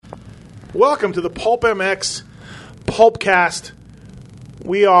Welcome to the Pulp MX Pulpcast.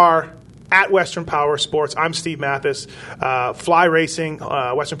 We are at Western Power Sports. I'm Steve Matthes. Fly Racing,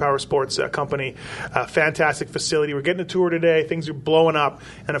 Western Power Sports company. Fantastic facility. We're getting a tour today. Things are blowing up.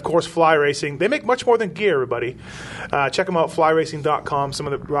 And, of course, Fly Racing. They make much more than gear, everybody. Check them out, flyracing.com. Some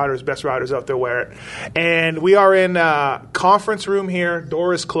of the riders, best riders out there wear it. And we are in a conference room here.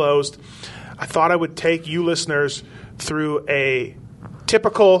 Door is closed. I thought I would take you listeners through a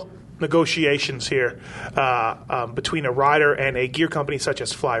typical negotiations here between a rider and a gear company such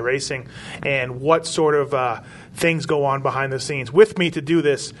as Fly Racing, and what sort of things go on behind the scenes. With me to do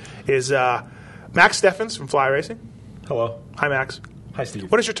this is Max Steffens from Fly Racing. Hello. Hi, Max. Hi,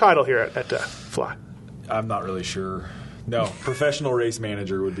 Steve. What is your title here at Fly? I'm not really sure. No, professional race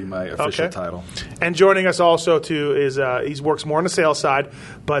manager would be my official title. And joining us also, too, is he works more on the sales side,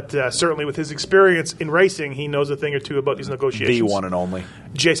 but certainly with his experience in racing, he knows a thing or two about these negotiations. The one and only.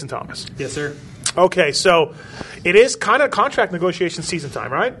 Jason Thomas. Yes, sir. Okay, so it is kind of contract negotiation season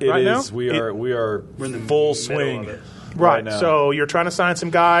time, right? It right is. Now? We're in the full swing. Right, now. So you're trying to sign some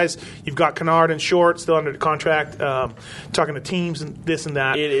guys. You've got Kennard and Short still under contract, talking to teams and this and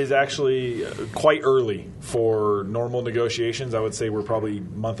that. It is actually quite early for normal negotiations. I would say we're probably a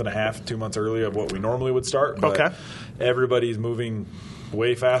month and a half, 2 months early of what we normally would start. But okay. Everybody's moving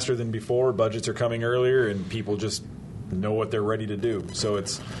way faster than before. Budgets are coming earlier, and people just know what they're ready to do. So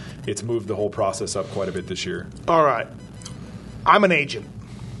it's moved the whole process up quite a bit this year. All right. I'm an agent.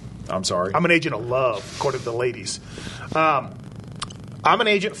 I'm sorry. I'm an agent of love, according to the ladies. I'm an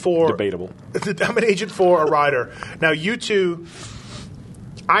agent for... Debatable. I'm an agent for a rider. Now, you two,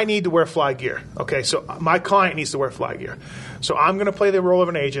 I need to wear Fly gear. Okay, so my client needs to wear Fly gear. So I'm going to play the role of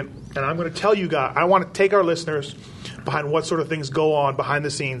an agent, and I'm going to tell you guys, I want to take our listeners behind what sort of things go on behind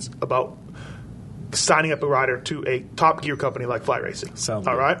the scenes about signing up a rider to a top gear company like Fly Racing. Sounds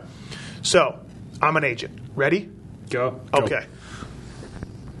all good. right? So, I'm an agent. Ready? Go. Okay.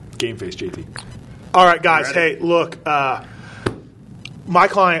 Game face, JT. All right, guys. Hey, look, my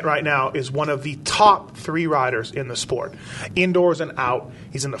client right now is one of the top 3 riders in the sport, indoors and out.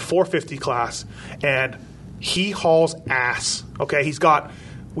 He's in the 450 class, and he hauls ass. Okay,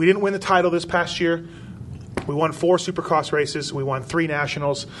 we didn't win the title this past year. We won 4 Supercross races. We won 3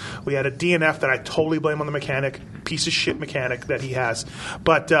 nationals. We had a DNF that I totally blame on the mechanic, piece of shit mechanic that he has.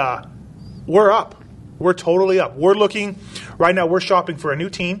 But we're up. We're totally up. We're looking right now. We're shopping for a new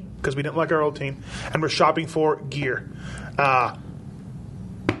team because we didn't like our old team, and we're shopping for gear.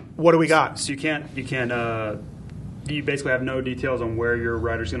 What do we got? So you basically have no details on where your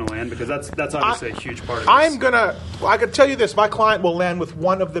rider's going to land, because that's obviously a huge part of this. I can tell you this. My client will land with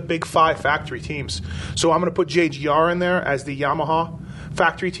one of the big 5 factory teams. So I'm going to put JGR in there as the Yamaha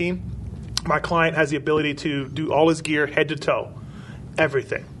factory team. My client has the ability to do all his gear head to toe,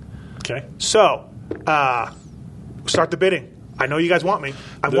 everything. Okay. So start the bidding. I know you guys want me.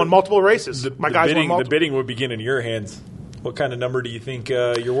 I've won multiple races. The bidding would begin in your hands. What kind of number do you think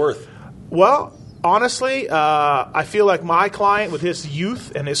you're worth? Well, honestly, I feel like my client, with his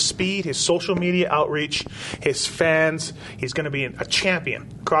youth and his speed, his social media outreach, his fans, he's going to be a champion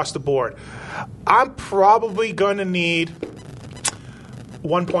across the board. I'm probably going to need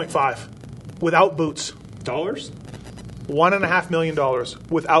 1.5 without boots. Dollars? $1.5 million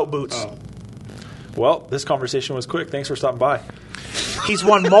without boots. Oh. Well, this conversation was quick. Thanks for stopping by. He's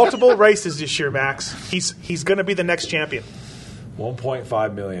won multiple races this year, Max. He's going to be the next champion.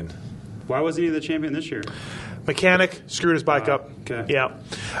 $1.5 million. Why wasn't he the champion this year? Mechanic screwed his bike up. Okay. Yeah.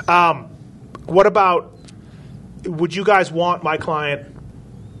 What about? Would you guys want my client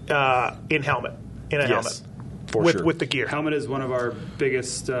in helmet? In a helmet. For sure. With the gear. Helmet is one of our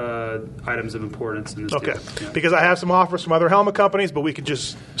biggest items of importance in this Okay. deal. Yeah. Because I have some offers from other helmet companies, but we can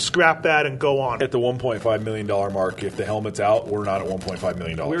just scrap that and go on. At the $1.5 million mark, if the helmet's out, we're not at $1.5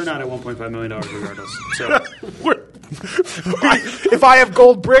 million. We're not at $1.5 million regardless. So if I have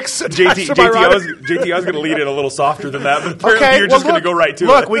gold bricks attached to my rider. JT, I was going to lead it a little softer than that, but apparently you're just going to go right to it.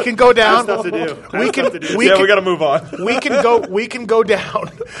 Look, we can go down. Stuff to do. We got to move on. We can go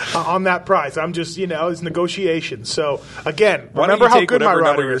down on that price. I'm just, it's negotiations. So again, remember how good my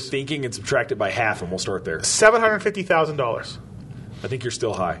rider you're is. thinking and subtract it by half, and we'll start there. $750,000. I think you're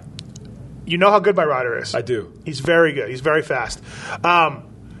still high. You know how good my rider is. I do. He's very good. He's very fast.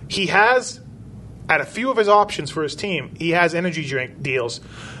 He has, at a few of his options for his team, he has energy drink deals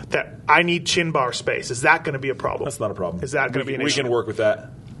that I need chin bar space. Is that going to be a problem? That's not a problem. Is that going to be an issue? We can work with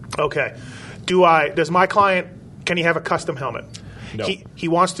that. Okay. Does my client, can he have a custom helmet? No. He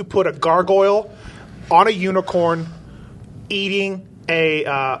wants to put a gargoyle on a unicorn eating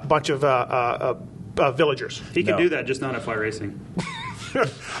a bunch of villagers. he can do that, just not at Fly Racing.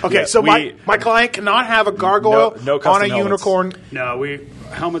 Okay, Yeah, so my client cannot have a gargoyle no on custom a helmets. unicorn. No,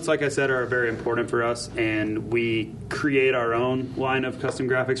 helmets, like I said, are very important for us, and we create our own line of custom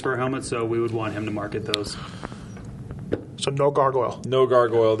graphics for our helmets, so we would want him to market those. So no gargoyle. No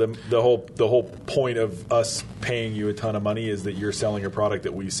gargoyle. The whole point of us paying you a ton of money is that you're selling a product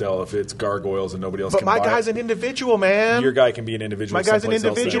that we sell. If it's gargoyles and nobody else But can my buy guy's it, an individual, man. your guy can be an individual. My guy's an someplace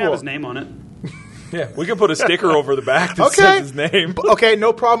else He there. can individual. have his name on it. Yeah, we can put a sticker over the back that Okay. says his name. Okay,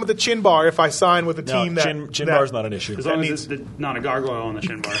 no problem with the chin bar if I sign with a No, team that chin that- bar's not an issue. As long as it's not a gargoyle on the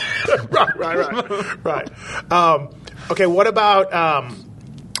shin bar. right. Okay, what about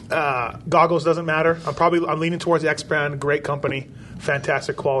goggles? Doesn't matter. I'm leaning towards the X brand. Great company,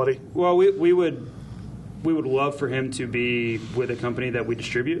 fantastic quality. Well, we would love for him to be with a company that we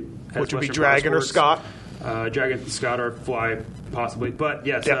distribute. Which would be Western Dragon or Powersports. Scott. Dragon, Scott, or Fly, possibly. But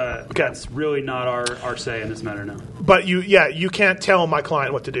yes, Yeah, okay. that's really not our say in this matter now. But you can't tell my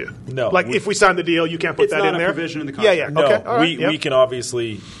client what to do. No, like if we sign the deal, you can't put It's that not in a there. provision in the Yeah, contract. No, Okay, all right. we can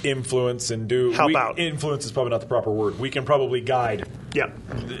obviously influence and do Help out. Influence is probably not the proper word. We can probably guide Yeah.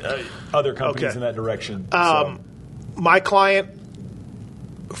 other companies Okay. in that direction. My client,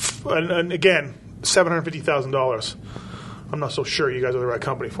 and again, $750,000. I'm not so sure you guys are the right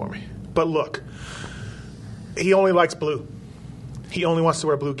company for me. But look, he only likes blue. He only wants to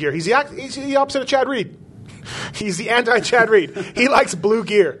wear blue gear. He's the opposite of Chad Reed. He's the anti-Chad Reed. He likes blue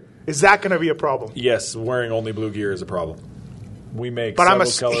gear. Is that going to be a problem? Yes, wearing only blue gear is a problem. We make But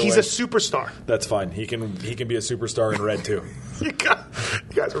several he's a colorways. superstar. That's fine. He can be a superstar in red too. You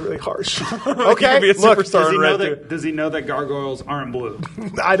guys are really harsh. He Okay, can be a look, superstar in red too. Does he know that gargoyles aren't blue?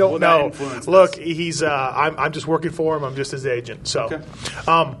 I don't Will that know. influence Look, this? he's. I'm just working for him. I'm just his agent. So, Okay.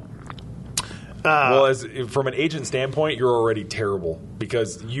 Well, from an agent standpoint, you're already terrible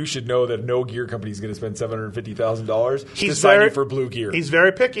because you should know that no gear company is going to spend $750,000 to sign you for blue gear. He's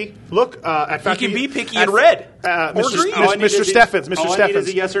very picky. Look, at fact, He can be picky in red or green. All I need Mr. is Steffens. Mr. All I need is a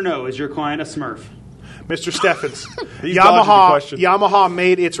Steffens. yes or no. Is your client a Smurf? Mr. Steffens. He's dodging the question. Yamaha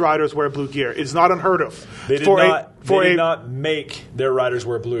made its riders wear blue gear. It's not unheard of. They did not make their riders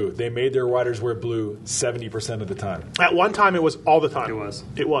wear blue. They made their riders wear blue 70% of the time. At one time, it was all the time. It was.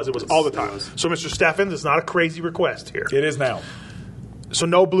 It was all the It time. was. So, Mr. Steffens, it's not a crazy request here. It is now. So,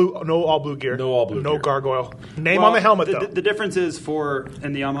 no all blue gear. No all blue No gear. gargoyle. Name Well, on the helmet, the, though. The difference is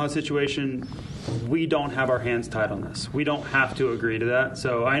in the Yamaha situation, we don't have our hands tied on this. We don't have to agree to that.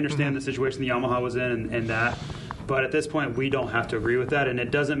 So I understand the situation the Yamaha was in and that. But at this point, we don't have to agree with that, and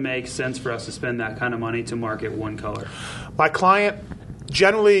it doesn't make sense for us to spend that kind of money to market one color. My client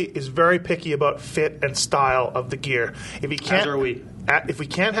generally is very picky about fit and style of the gear. If he can't, As are we. If we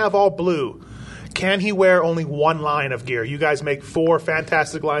can't have all blue, can he wear only one line of gear? You guys make 4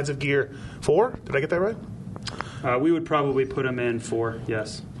 fantastic lines of gear. 4? Did I get that right? We would probably put them in 4,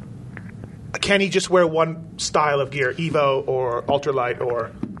 yes. Can he just wear one style of gear, Evo or Ultralight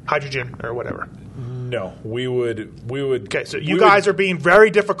or Hydrogen or whatever? No, we would. Okay, so you guys are being very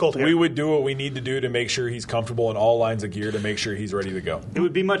difficult here. We would do what we need to do to make sure he's comfortable in all lines of gear to make sure he's ready to go. I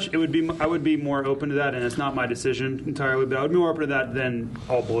would be more open to that, and it's not my decision entirely, but I would be more open to that than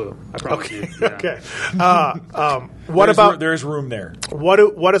all blue. I promise you. Yeah. Okay. What about There's room there.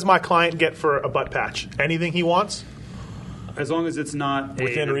 what does my client get for a butt patch? Anything he wants? As long as it's not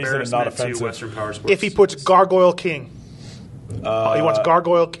Within an reason and not embarrassment offensive. to Western Powersports. If he puts Gargoyle King. He wants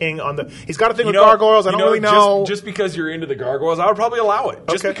Gargoyle King on the. He's got a thing with You know- gargoyles. I you don't really know. Just because you're into the gargoyles, I would probably allow it.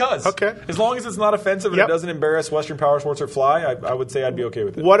 Just Okay, because. okay. As long as it's not offensive and Yep. it doesn't embarrass Western Powersports or Fly, I would say I'd be okay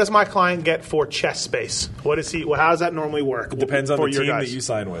with it. What does my client get for chest space? What is he? How does that normally work? It depends on for the your team guys? that you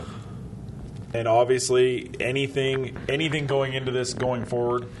sign with. And obviously, anything going into this going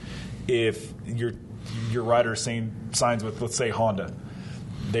forward, if your rider signs with, let's say, Honda,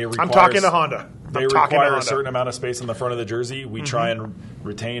 they require, I'm talking to Honda. They I'm talking to require a Honda. certain amount of space on the front of the jersey. We try and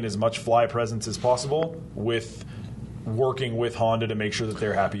retain as much Fly presence as possible with working with Honda to make sure that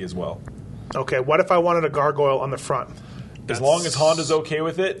they're happy as well. Okay. What if I wanted a gargoyle on the front? As long as Honda's okay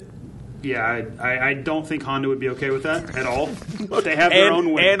with it. Yeah, I don't think Honda would be okay with that at all. They have their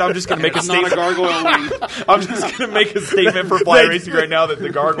own wing. And I'm just going to make a It's not a statement. gargoyle wing. I'm just going to make a statement for Fly Racing right now that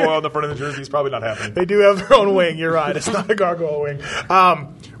the gargoyle on the front of the jersey is probably not happening. They do have their own wing. You're right. It's not a gargoyle wing.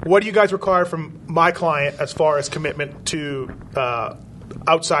 What do you guys require from my client as far as commitment to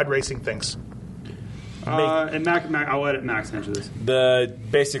outside racing things? And I'll let Max answer this.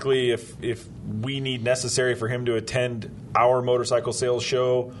 Basically, if we need necessary for him to attend our motorcycle sales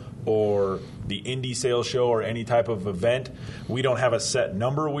show or the Indy sales show or any type of event, we don't have a set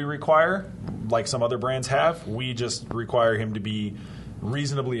number we require like some other brands have. We just require him to be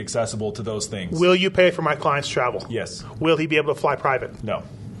reasonably accessible to those things. Will you pay for my client's travel? Yes. Will he be able to fly private? No.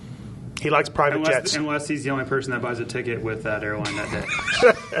 He likes private jets. Unless he's the only person that buys a ticket with that airline that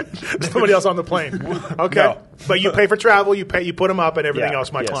day. Somebody else on the plane. Okay. No. But you pay for travel, you put him up, and everything Yeah.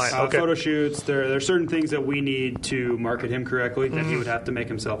 else, my Yes. client. Okay. Photo shoots, there are certain things that we need to market him correctly that he would have to make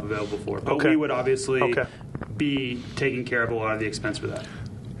himself available for. But Okay. we would obviously Okay. be taking care of a lot of the expense for that.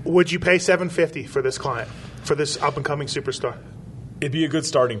 Would you pay $750 for this client, for this up-and-coming superstar? It'd be a good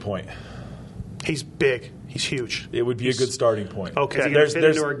starting point. He's big. He's huge. It would be a good starting point. Okay. Is he going to fit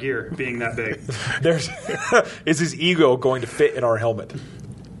into our gear being that big? Is his ego going to fit in our helmet?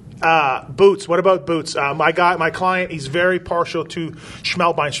 Boots. What about boots? My client, he's very partial to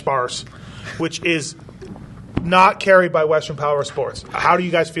Schmelbeinspars, which is not carried by Western Power Sports. How do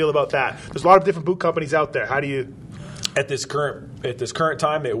you guys feel about that? There's a lot of different boot companies out there. How do you? At this current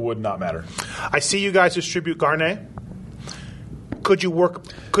time, it would not matter. I see you guys distribute Garnet. Could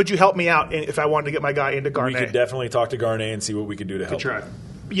you help me out if I wanted to get my guy into Garnet? We could definitely talk to Garnet and see what we could do to help. Try.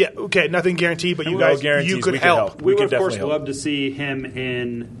 Yeah, okay, nothing guaranteed, but you No guys, guarantees, you could we could help. help. We could would, of course, definitely help. love to see him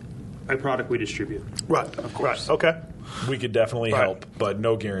in a product we distribute. Right, of course. Right, okay. We could definitely Right. help, but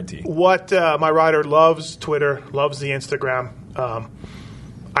no guarantee. What my rider loves Twitter, loves the Instagram,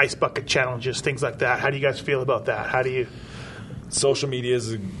 ice bucket challenges, things like that. How do you guys feel about that? How do you? Social media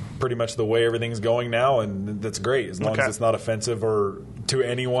is pretty much the way everything's going now, and that's great as long Okay. as it's not offensive or to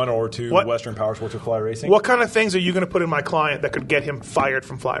anyone or to Western Power Sports or Fly Racing. What kind of things are you going to put in my client that could get him fired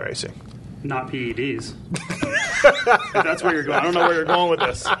from fly racing? Not PEDs. If that's where you're going. I don't know where you're going with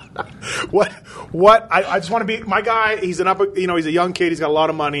this. What? I just want to be my guy. He's he's a young kid. He's got a lot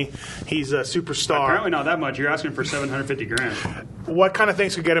of money. He's a superstar. Apparently not that much. You're asking for $750,000. What kind of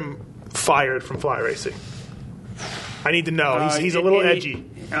things could get him fired from fly racing? I need to know. He's a little edgy.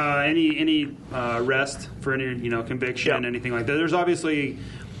 Any rest for any conviction, Yeah. anything like that. There's obviously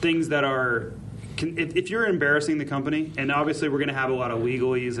things that are. If you're embarrassing the company, and obviously we're going to have a lot of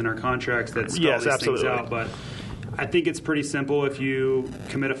legalese in our contracts that spell Yes, these absolutely. things out, but I think it's pretty simple. If you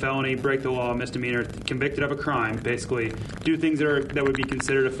commit a felony, break the law, misdemeanor, convicted of a crime, basically do things that would be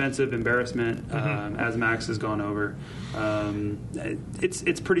considered offensive, embarrassment, as Max has gone over.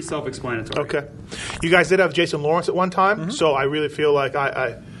 It's pretty self-explanatory. Okay. You guys did have Jason Lawrence at one time, so I really feel like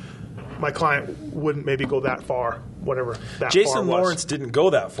my client wouldn't maybe go that far, whatever that Jason far was. Lawrence didn't go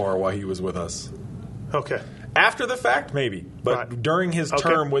that far while he was with us. Okay. After the fact, maybe. But Right. during his Okay.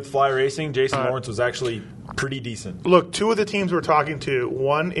 term with Fly Racing, Jason Lawrence was actually pretty decent. Look, two of the teams we're talking to,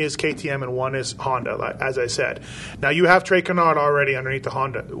 one is KTM and one is Honda, as I said. Now, you have Trey Canard already underneath the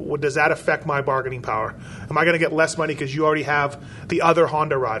Honda. Does that affect my bargaining power? Am I going to get less money because you already have the other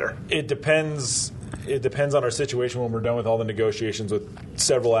Honda rider? It depends. It depends on our situation when we're done with all the negotiations with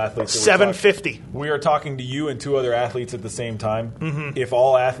several athletes. that we're $750. We are talking to you and two other athletes at the same time. Mm-hmm. If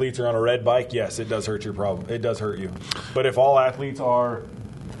all athletes are on a red bike, yes, it does hurt your problem. It does hurt you. But if all athletes are,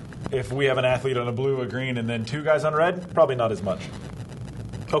 if we have an athlete on a blue, a green, and then two guys on red, probably not as much.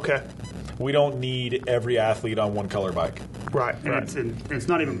 Okay. We don't need every athlete on one color bike. Right. And it's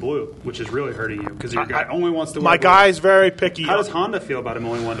not even blue, which is really hurting you because your guy only wants to wear My blue. guy's very picky. How does Honda feel about him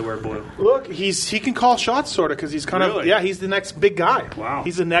only wanting to wear blue? Look, he can call shots, sort of, because he's kind Really? of, he's the next big guy. Wow.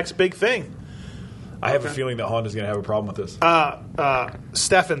 He's the next big thing. I have a feeling that Honda's going to have a problem with this.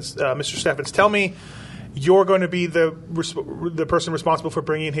 Mr. Steffens, tell me, you're going to be the person responsible for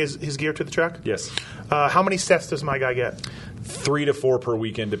bringing his gear to the track? Yes. How many sets does my guy get? 3 to 4 per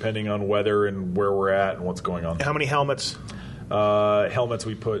weekend, depending on weather and where we're at and what's going on. How many helmets? Helmets,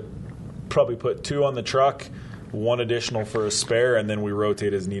 we probably put 2 on the truck, 1 additional for a spare, and then we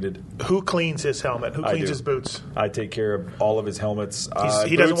rotate as needed. Who cleans his helmet? Who I cleans do. his boots? I take care of all of his helmets.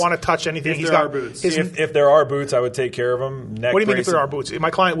 He doesn't Boots, want to touch anything. If He's there got are boots. If there are boots, I would take care of them. What do you mean if there are boots?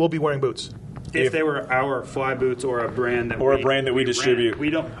 My client will be wearing boots. If they were our fly boots or a brand that we distribute. we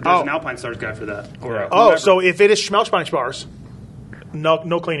don't. There's an Alpine Stars guide for that. Or Oh, so if it is Schmelzbeinspars,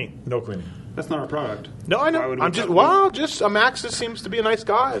 no cleaning. No cleaning. that's not our product. No, I Why know. would we I'm just touch it? Max just seems to be a nice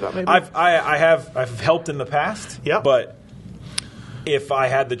guy. I thought maybe. I've helped in the past. Yeah. But if I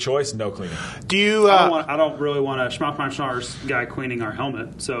had the choice, no cleaning. Do you? I don't really want a Schmalzbein Stars guy cleaning our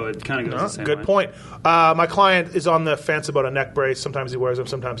helmet, so it kind of goes the same Good way. point. My client is on the fence about a neck brace. Sometimes he wears them,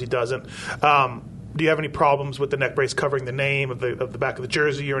 sometimes he doesn't. Do you have any problems with the neck brace covering the name of the back of the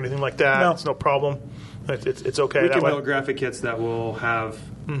jersey or anything like that? No. It's no problem. It's okay We that can way. build graphic kits that will have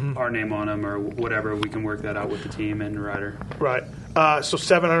our name on them or whatever. We can work that out with the team and the rider. Right. So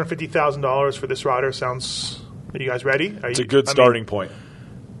 $750,000 for this rider sounds. Are you guys ready? It's a good starting point.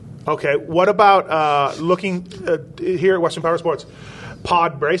 Okay. What about looking here at Western Power Sports?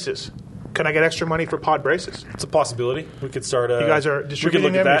 Pod braces. Can I get extra money for pod braces? It's a possibility. We could start. You guys are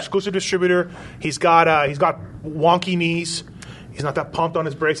distributing them. Exclusive distributor. He's got wonky knees. He's not that pumped on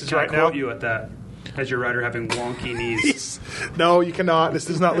his braces Can right I now. quote you at that? As your rider having wonky knees. No, you cannot. This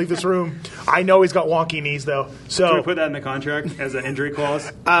does not leave this room. I know he's got wonky knees, though. So Can we put that in the contract as an injury clause?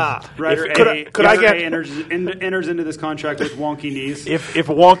 Rider enters into this contract with wonky knees. If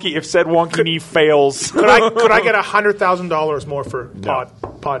said wonky knee fails, could I get $100,000 more for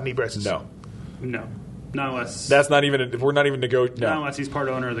pod knee braces? No, not unless that's not even. We're not even negotiating. Not unless he's part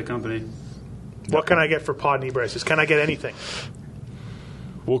owner of the company. What can I get for pod knee braces? Can I get anything?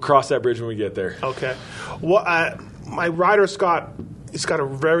 We'll cross that bridge when we get there. Okay. Well, my rider's he's got a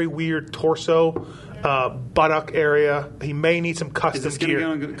very weird torso, buttock area. He may need some custom Is this gear.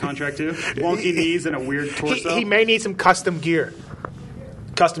 going to go on the contract too? Wonky knees and a weird torso? He may need some custom gear.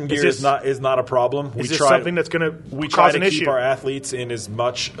 Custom gear is not a problem. Is this something that's going to cause an issue? We try to keep our athletes in as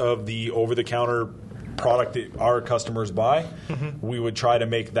much of the over-the-counter product that our customers buy. Mm-hmm. We would try to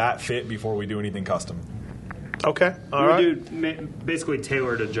make that fit before we do anything custom. Okay. All right. We do basically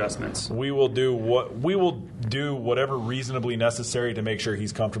tailored adjustments. We will do whatever reasonably necessary to make sure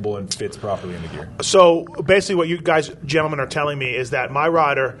he's comfortable and fits properly in the gear. So basically, what you guys, gentlemen, are telling me is that my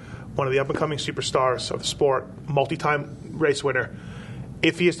rider, one of the up-and-coming superstars of the sport, multi-time race winner,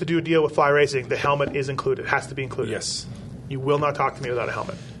 if he is to do a deal with Fly Racing, the helmet is included. It has to be included. Yes. You will not talk to me without a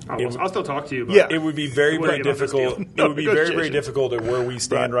helmet. I'll still talk to you. But yeah, it would be very difficult. It would be very difficult at where we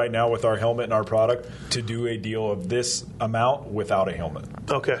stand right now with our helmet and our product to do a deal of this amount without a helmet.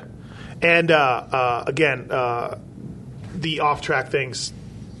 Okay, and again, the off-track things,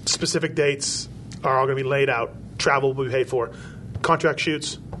 specific dates are all going to be laid out. Travel will be paid for. Contract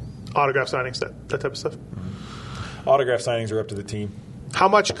shoots, autograph signings, that type of stuff. Mm-hmm. Autograph signings are up to the team. How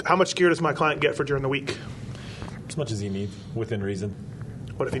much gear does my client get for during the week? As much as he needs, within reason.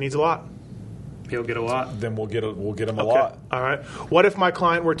 What if he needs a lot? He'll get a lot. Then we'll get him a lot. All right. What if my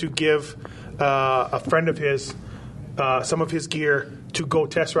client were to give a friend of his some of his gear to go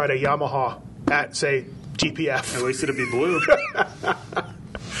test ride a Yamaha at, say, GPF? At least it'll be blue.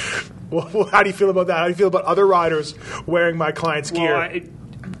 Well, how do you feel about that? How do you feel about other riders wearing my client's gear?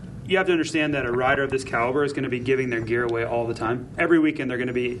 You have to understand that a rider of this caliber is going to be giving their gear away all the time. Every weekend they're going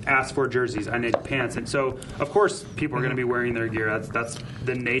to be asked for jerseys. I need pants. And so, of course, people are going to be wearing their gear. That's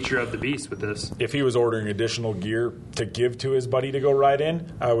the nature of the beast with this. If he was ordering additional gear to give to his buddy to go ride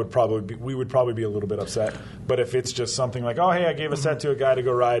in, we would probably be a little bit upset. But if it's just something like, oh, hey, I gave a set to a guy to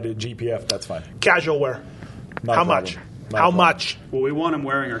go ride at GPF, that's fine. Casual wear. How much? How much? Well, we want him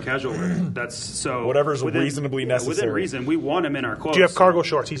wearing our casual wear. That's so whatever's reasonably necessary. Within reason, we want him in our clothes. Do you have cargo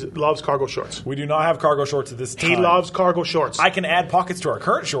shorts? He loves cargo shorts. We do not have cargo shorts at this time. He loves cargo shorts. I can add pockets to our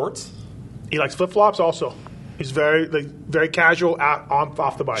current shorts. He likes flip flops also. He's very casual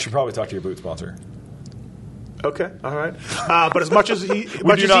off the bike. You should probably talk to your boot sponsor. Okay, all right. But as much as he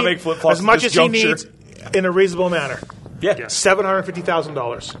make flip flops. As much as he needs, in a reasonable manner. Yeah,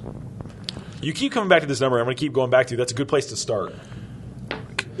 $750,000. You keep coming back to this number. I'm going to keep going back to you. That's a good place to start.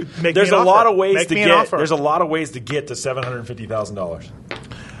 There's a lot of ways to get. There's a lot of ways to get to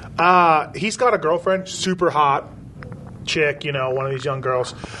 $750,000. He's got a girlfriend, super hot chick, one of these young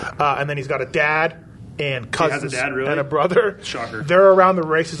girls, and then he's got a dad and cousins he has a dad, really? And a brother. Shocker. They're around the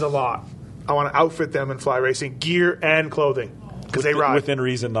races a lot. I want to outfit them in Fly Racing gear and clothing because they ride within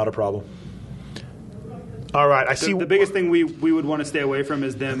reason. Not a problem. All right, I see. The biggest thing we would want to stay away from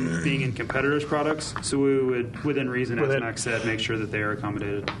is them being in competitors' products. So we would, within reason, as Max said, make sure that they are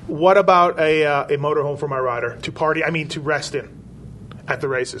accommodated. What about a motorhome for my rider to rest in at the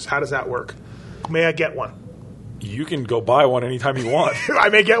races? How does that work? May I get one? You can go buy one anytime you want. I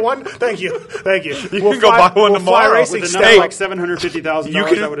may get one? Thank you. You can go buy one tomorrow. With a number like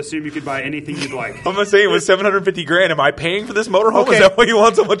 $750,000, I would assume you could buy anything you'd like. I'm not saying it was $750,000. Am I paying for this motorhome? Okay. Is that why you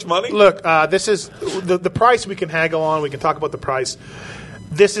want so much money? Look, this is the price we can haggle on. We can talk about the price.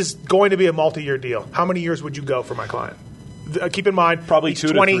 This is going to be a multi-year deal. How many years would you go for my client? Keep in mind, probably 2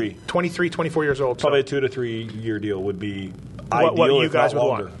 to 3. 23, 24 years old. Probably a 2 to 3 year deal would be ideal. What you guys would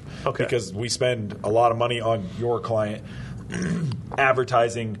longer. want? Okay. Because we spend a lot of money on your client,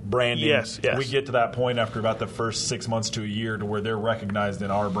 advertising, branding. Yes. We get to that point after about the first 6 months to a year to where they're recognized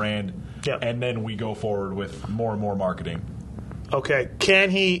in our brand, and then we go forward with more and more marketing. Okay.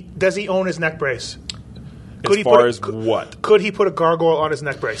 Does he own his neck brace? What? Could he put a gargoyle on his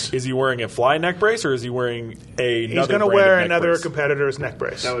neck brace? Is he wearing a Fly neck brace, or is he wearing another He's going to wear another competitor's neck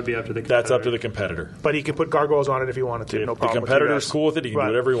brace. That would be up to the competitor. That's up to the competitor. But he can put gargoyles on it if he wanted to. No problem. The competitor's cool with it. He can do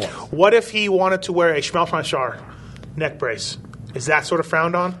whatever he wants. What if he wanted to wear a Schmelzmanschar neck brace? Is that sort of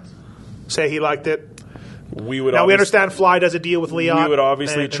frowned on? Say he liked it. We would Now, we obvious- understand Fly does a deal with Leon. We would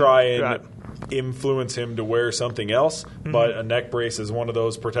obviously try and right. influence him to wear something else, but a neck brace is one of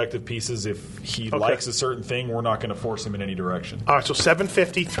those protective pieces. If he likes a certain thing, we're not going to force him in any direction. All right, so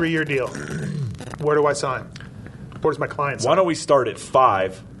 $750, 3-year deal. Where do I sign? Where does my client sign? Why don't we start at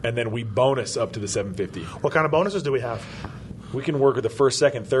 5 and then we bonus up to the 750? What kind of bonuses do we have? We can work with the first,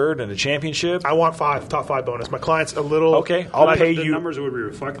 second, third, and a championship. I want top 5 bonus. My client's a little... Okay, I'll pay The you. numbers would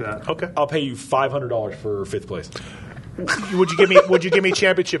reflect that. Okay. I'll pay you $500 for 5th place. Would you give me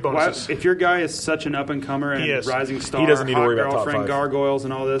championship Why, bonuses? if your guy is such an up-and-comer He and is. rising star, He doesn't need to hot worry about top girlfriend, 5. gargoyles,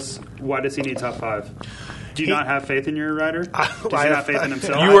 and all this, why does he need top 5? Do you not have faith in your rider? Does he not have faith in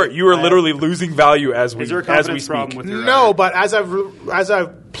himself? You are literally losing value as we Is there a as we confidence speak. problem with your No, rider? but as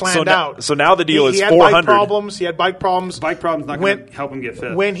I've planned out. So now the deal is he had 400. bike problems. He had bike problems. Bike problem's not going to help him get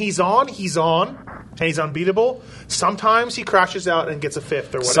fifth. When he's on, and he's unbeatable. Sometimes he crashes out and gets a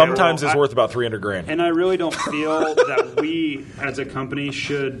 5th or whatever. Sometimes it's worth about $300,000. And I really don't feel that we, as a company,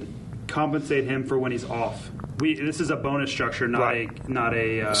 should compensate him for when he's off. This is a bonus structure, not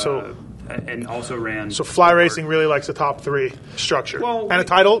a and also ran. So Fly Racing really likes the top 3 structure. Well, and a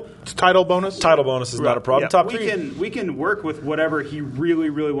title bonus? Title bonus is not a problem. Yeah. Top we 3. we can work with whatever he really,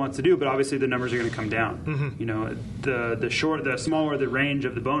 really wants to do, but obviously the numbers are going to come down. Mm-hmm. You know, the smaller the range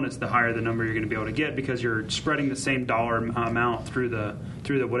of the bonus, the higher the number you're going to be able to get because you're spreading the same dollar amount through the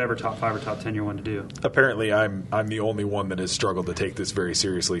whatever top 5 or top 10 you want to do. Apparently, I'm the only one that has struggled to take this very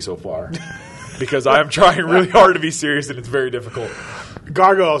seriously so far. Because I'm trying really hard to be serious, and it's very difficult.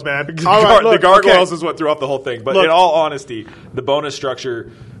 Gargoyles, man. All right, look, the gargoyles okay. is what threw off the whole thing. But Look. in all honesty, the bonus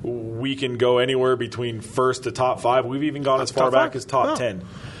structure, we can go anywhere between first to top 5. We've even gone as far Top back 5? as top Oh. 10.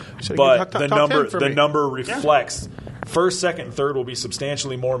 Should've But given the top 10 for the me. number reflects first, second, and third will be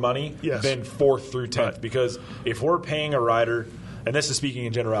substantially more money Yes. than 4th through 10th. Right. Because if we're paying a rider, and this is speaking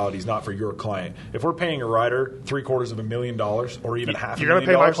in generalities, not for your client, if we're paying a rider $750,000 or even half You're $1 going to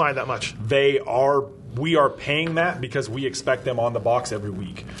million, pay my client that much. we are paying that because we expect them on the box every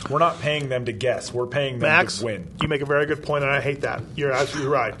week. We're not paying them to guess. We're paying them Max, to win. you make a very good point, and I hate that. You're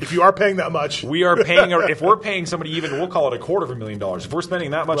absolutely right. If you are paying that much, We are paying. If we're paying somebody even, we'll call it $250,000. If we're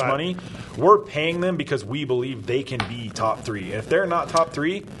spending that much Right. money, we're paying them because we believe they can be top 3. If they're not top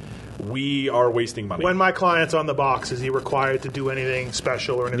 3, we are wasting money. when my client's on the box, is he required to do anything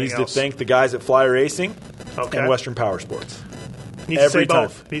special or anything Needs else? to thank the guys at Fly Racing Okay. and Western Power Sports. Needs to say every time.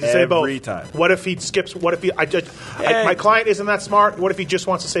 both. Needs to say both. Every time. What if he skips? What if he? My client isn't that smart. What if he just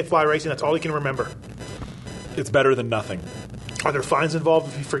wants to say Fly Racing? That's all he can remember. It's better than nothing. Are there fines involved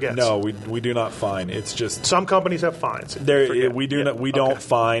if he forgets? No, we do not fine. It's just Some companies have fines. if you forget. we do Yeah. not we Okay. don't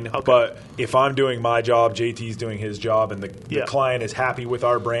fine. Okay. But if I'm doing my job, JT's doing his job, and the Yeah. Mm-hmm. client is happy with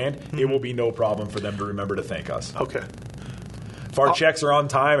our brand, it will be no problem for them to remember to thank us. Okay. If our checks are on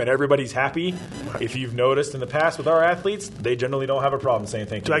time and everybody's happy, if you've noticed in the past with our athletes, they generally don't have a problem saying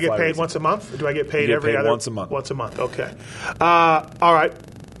thank you. Do I to get Fly paid Racing. once a month? Or do I get paid get every paid other once a month. Once a month. Okay. All right.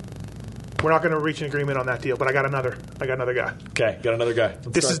 We're not going to reach an agreement on that deal, but I got another guy. Okay, got another guy. Let's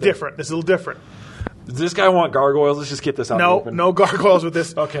This start is there. different. This is a little different. Does this guy want gargoyles? Let's just get this out in the No, open. no gargoyles with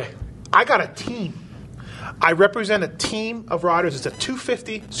this. Okay. I got a team. I represent a team of riders. It's a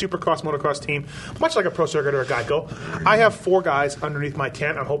 250 Supercross motocross team, much like a Pro Circuit or a Geico. I have 4 guys underneath my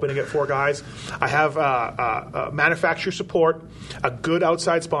tent. I'm hoping to get 4 guys. I have manufacturer support, a good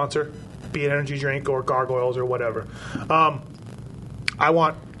outside sponsor, be it energy drink or gargoyles or whatever. I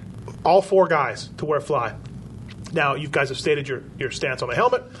want all 4 guys to wear Fly. Now, you guys have stated your stance on the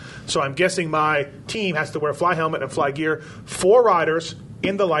helmet, so I'm guessing my team has to wear Fly helmet and Fly gear. 4 riders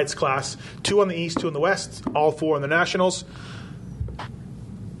in the lights class, 2 on the East, 2 on the West, all 4 in the Nationals.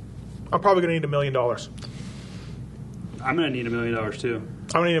 I'm probably going to need $1 million. I'm going to need $1 million too.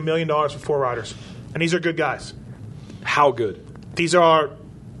 I'm going to need $1 million for 4 riders, and these are good guys. How good? These are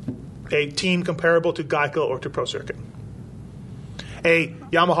a team comparable to Geico or to Pro Circuit. A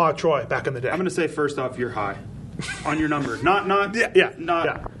Yamaha Troy back in the day. I'm going to say first off, you're high on your number. Not not. Yeah.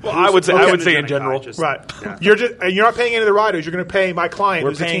 Well, I would say in general. Right. Yeah. You're not paying any of the riders. You're going to pay my client,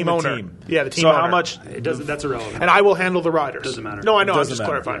 We're who's the paying team the owner. team. Yeah, the team So owner. how much? It doesn't. That's irrelevant. And I will handle the riders. Doesn't matter. No, I know. I'm Doesn't just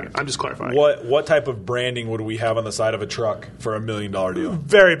matter. clarifying it. I'm just clarifying. What type of branding would we have on the side of a truck for $1 million deal?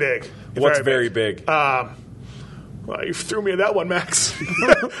 Very big. What's very big? Well, you threw me at that one, Max.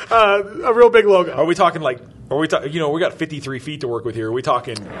 A real big logo. Are we talking like? Are we talking? We got 53 feet to work with here. Are we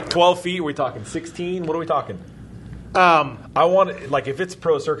talking 12 feet? Are we talking 16? What are we talking? I want like if it's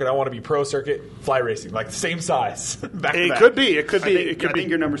Pro Circuit, I want to be Pro Circuit Fly Racing, like the same size. Back to It back. could be. It could be. I It could think be.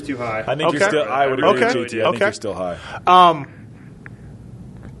 your number's too high. I think you're Okay. still. I would agree Okay. with JT. I think Okay. you're still high.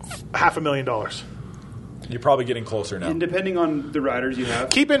 $500,000. You're probably getting closer now. And depending on the riders you have.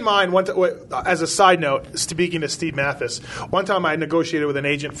 Keep in mind, as a side note, speaking to Steve Matthes, one time I negotiated with an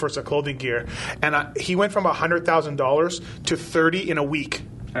agent for some clothing gear, and he went from $100,000 to $30 in a week.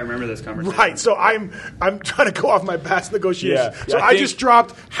 I remember this conversation. Right, so I'm trying to go off my past negotiations. Yeah. So I just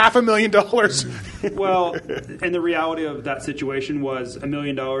dropped $500,000. Well, and the reality of that situation was $1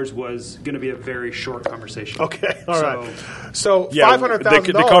 million was going to be a very short conversation. Okay, all right. So $500,000.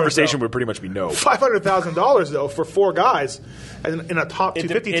 The conversation would pretty much be no. $500,000 though for 4 guys in a top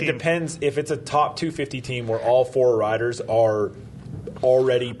 250 team. It depends if it's a top 250 team where all 4 riders are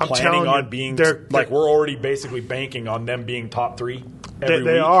already planning on being we're already basically banking on them being top 3 every week.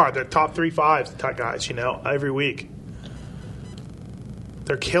 They are. They're top 3-5 type guys, every week.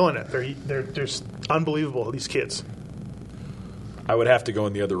 They're killing it. They're just unbelievable, these kids. I would have to go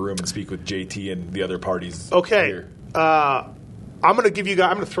in the other room and speak with JT and the other parties. Okay. Here. I'm going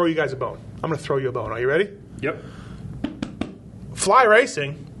to throw you guys a bone. I'm going to throw you a bone. Are you ready? Yep. Fly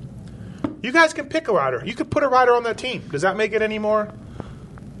Racing, you guys can pick a rider. You could put a rider on that team. Does that make it any more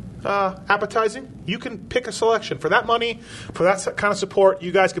appetizing? You can pick a selection. For that money, for that kind of support,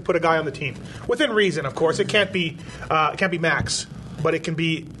 you guys could put a guy on the team. Within reason, of course. It can't be Max, but it can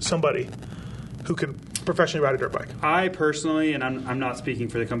be somebody who can professionally ride a dirt bike. I personally, and I'm not speaking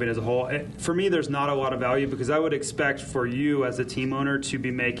for the company as a whole, for me there's not a lot of value because I would expect for you as a team owner to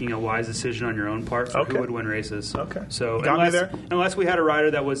be making a wise decision on your own part for who would win races. Okay. So unless we had a rider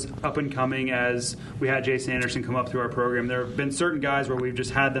that was up and coming, as we had Jason Anderson come up through our program, there have been certain guys where we've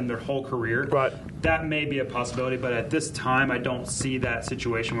just had them their whole career. Right. That may be a possibility, but at this time I don't see that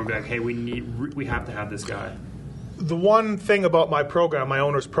situation where we're like, hey, we have to have this guy. The one thing about my program, my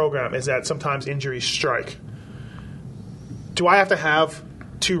owner's program, is that sometimes injuries strike. Do I have to have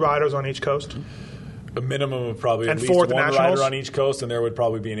 2 riders on each coast? A minimum of probably and at least 4 at the one Nationals? rider on each coast, and there would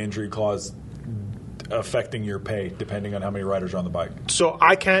probably be an injury clause affecting your pay depending on how many riders are on the bike. So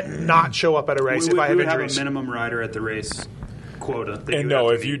I can't not show up at a race if I have we injuries? have a minimum rider at the race quota. And no,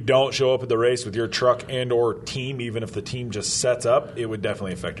 if you don't show up at the race with your truck and or team, even if the team just sets up, it would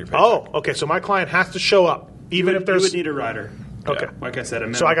definitely affect your pay. Oh, okay. So my client has to show up. Even if there's... You would need a rider. Okay. Yeah. Like I said, a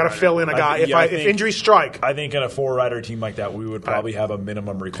minimum so I got to rider. fill in a guy. If injuries strike. I think in a 4-rider team like that, we would probably have a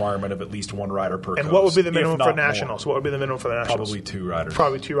minimum requirement of at least 1 rider per coast. And what would be the minimum if for not Nationals? more. What would be the minimum for the Nationals? Probably 2 riders.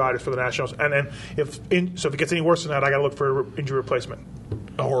 Probably 2 riders for the Nationals. And then if it gets any worse than that, I got to look for injury replacement.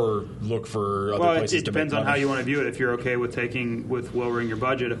 Or look for other places. It depends on how you want to view it. If you're okay with lowering your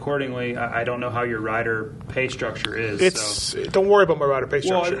budget accordingly, I don't know how your rider pay structure is. Don't worry about my rider pay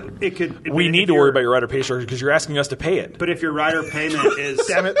structure. Well, we need to worry about your rider pay structure because you're asking us to pay it. But if your rider payment is,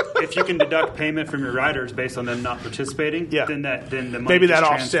 damn it, if you can deduct payment from your riders based on them not participating, then the money maybe that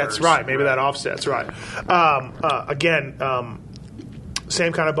just offsets. transfers. Right. Maybe that offsets. Right. Again,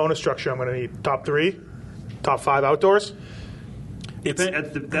 same kind of bonus structure. I'm going to need top 3, top 5 outdoors.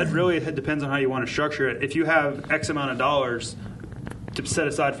 That really depends on how you want to structure it. If you have X amount of dollars to set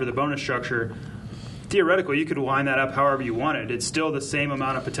aside for the bonus structure, theoretically you could line that up however you wanted. It's still the same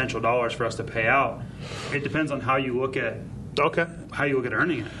amount of potential dollars for us to pay out. It depends on how you look at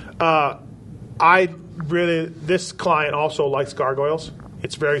earning it. This client also likes gargoyles.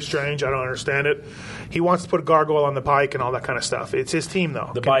 It's very strange. I don't understand it. He wants to put a gargoyle on the bike and all that kind of stuff. It's his team,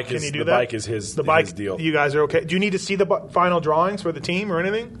 though. Can you do that? Bike is his deal. You guys are okay. Do you need to see the final drawings for the team or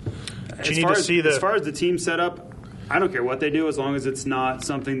anything? As far as the team setup, I don't care what they do as long as it's not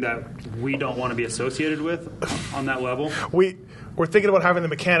something that we don't want to be associated with on that level. We're thinking about having the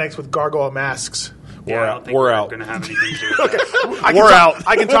mechanics with gargoyle masks. Yeah, I don't think we're going to have anything to do with that. We're out.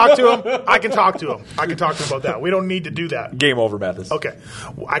 I can talk to him. I can talk to him about that. We don't need to do that. Game over, Matthes. Okay.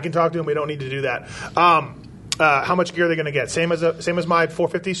 I can talk to him. We don't need to do that. How much gear are they going to get? Same as my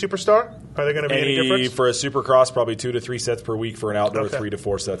 450 Superstar? Are they going to be any difference? For a Supercross, probably 2 to 3 sets per week. For an outdoor, 3 to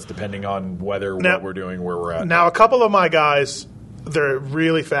 4 sets, depending on weather, what we're doing, where we're at. Now, a couple of my guys, they're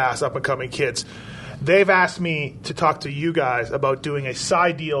really fast, up-and-coming kids. They've asked me to talk to you guys about doing a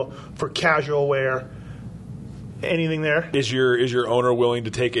side deal for casual wear. Anything there? Is your owner willing to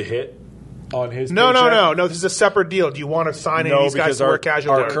take a hit on his No. paycheck? This is a separate deal. Do you want to sign any of these guys to wear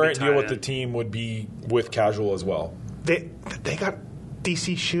casual wear? Our current deal with the team would be with casual as well. They got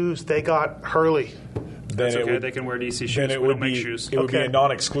DC shoes. They got Hurley. That's okay. They can wear DC shoes. We don't make shoes. It would be a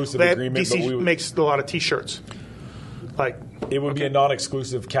non-exclusive agreement. DC makes a lot of T-shirts. It would be a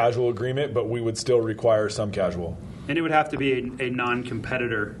non-exclusive casual agreement, but we would still require some casual. And it would have to be a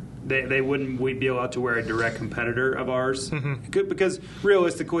non-competitor They wouldn't be allowed to wear a direct competitor of ours because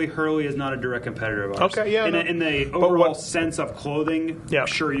realistically, Hurley is not a direct competitor of ours. Okay, yeah. In the overall sense of clothing,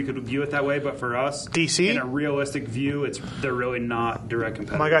 sure, you could view it that way, but for us, DC? in a realistic view, they're really not direct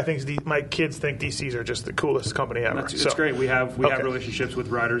competitors. My kids think DCs are just the coolest company ever. It's great. We have relationships with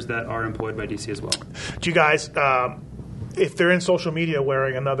riders that are employed by DC as well. Do you guys, if they're in social media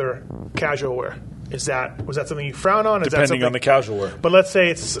wearing another casual wear, was that something you frown on? Depending on the casual wear. But let's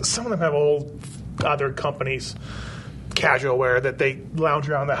say some of them have old other companies' casual wear that they lounge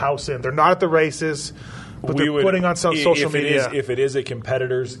around the house in. They're not at the races, but they're putting on some social media. If it is a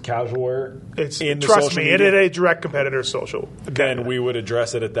competitor's casual wear, trust me, it is a direct competitor's social. Then we would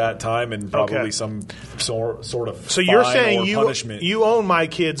address it at that time and probably some sort of. So you're saying punishment. You own my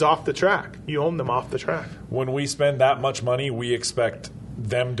kids off the track. You own them off the track. When we spend that much money, we expect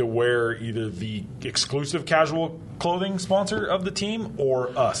them to wear either the exclusive casual clothing sponsor of the team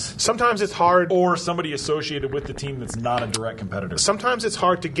or us. Sometimes it's hard. Or somebody associated with the team that's not a direct competitor. Sometimes it's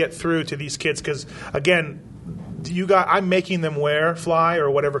hard to get through to these kids because, again, I'm making them wear Fly or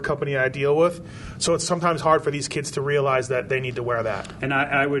whatever company I deal with. So it's sometimes hard for these kids to realize that they need to wear that. And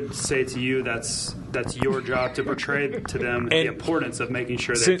I would say to you that's your job to portray to them the importance of making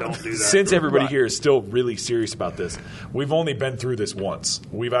sure they don't do that. Since everybody here is still really serious about this, we've only been through this once.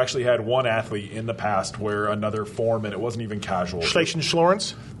 We've actually had one athlete in the past wear another form, and it wasn't even casual.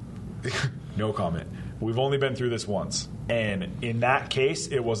 Schlorens? No comment. We've only been through this once. And in that case,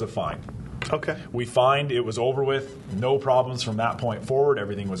 it was a fine. Okay. We fined. It was over with. No problems from that point forward.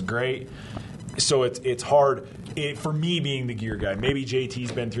 Everything was great. So it's hard for me being the gear guy. Maybe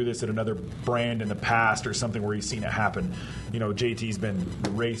JT's been through this at another brand in the past or something where he's seen it happen. You know, JT's been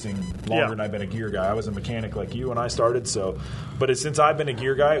racing longer than I've been a gear guy. I was a mechanic like you when I started. But since I've been a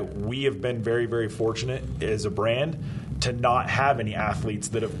gear guy, we have been very, very fortunate as a brand to not have any athletes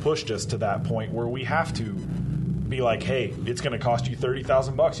that have pushed us to that point where we have to be like, hey, it's going to cost you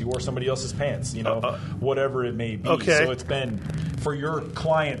 $30,000. You wore somebody else's pants, whatever it may be. Okay. So it's been, for your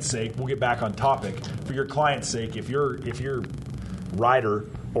client's sake, we'll get back on topic. For your client's sake, if your rider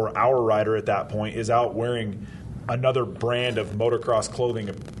or our rider at that point is out wearing another brand of motocross clothing,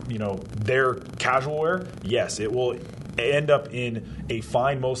 their casual wear, yes, it will end up in a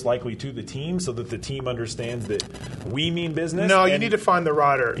fine most likely to the team so that the team understands that we mean business. No, you need to find the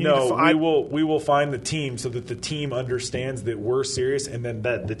rider. We will find the team so that the team understands that we're serious, and then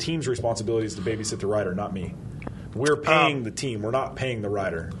that the team's responsibility is to babysit the rider, not me. We're paying the team. We're not paying the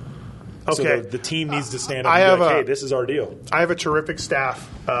rider. Okay. So the team needs to stand up and be like, hey, this is our deal. I have a terrific staff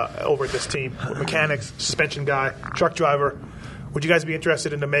over at this team. Mechanics, suspension guy, truck driver. Would you guys be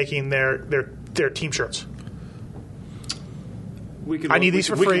interested in making their team shirts? I need these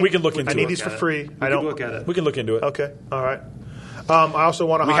for free. We can look into it. I need these for free. We can look at it. We can look into it. Okay. All right. I also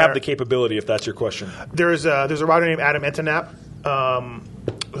want to hire. We have the capability, if that's your question. There's a rider named Adam Entenap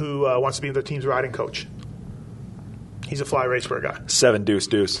who wants to be their team's riding coach. He's a fly racewear guy. 7 deuce.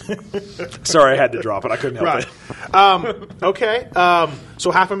 Sorry, I had to drop it. I couldn't help it. Okay.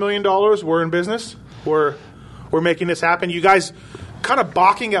 So $500,000. We're in business. We're making this happen. You guys kind of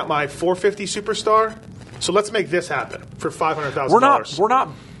balking at my 450 Superstar. So let's make this happen for $500,000. We're not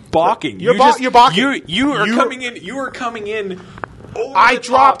balking. You're balking. You are coming in. You are coming in. I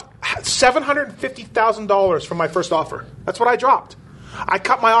dropped $750,000 from my first offer. That's what I dropped. I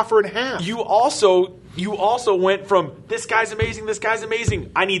cut my offer in half. You also went from this guy's amazing. This guy's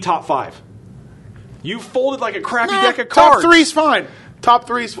amazing. I need top 5. You folded like a crappy deck of cards. Top 3's fine. Top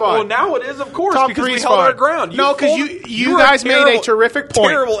 3's fine. Well, now it is, of course, Top because we 3's held fine. our ground. No, because you guys made a terrific point.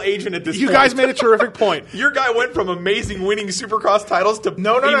 Terrible agent at this point. You guys made a terrific point. Your guy went from amazing winning Supercross titles to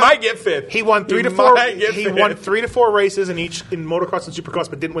no. He might get 5th. He won 3 to 4. He won 3 to 4 races in motocross and Supercross,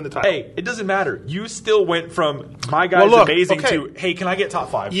 but didn't win the title. Hey, it doesn't matter. You still went from my guy's amazing to hey, can I get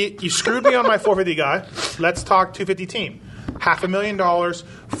top 5? You screwed me on my 450 guy. Let's talk 250 team. $500,000,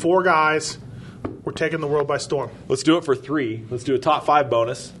 4 guys. We're taking the world by storm. Let's do it for 3. Let's do a top 5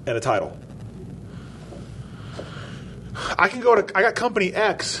 bonus and a title. I got company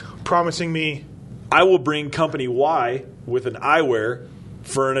X promising me. I will bring company Y with an eyewear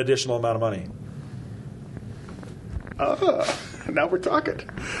for an additional amount of money. Now we're talking.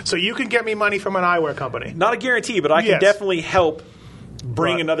 So you can get me money from an eyewear company. Not a guarantee, but I can definitely help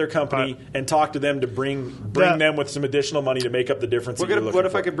bring another company and talk to them to bring them with some additional money to make up the difference. What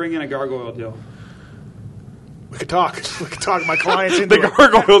if I could bring in a gargoyle deal? We could talk. My client's into it.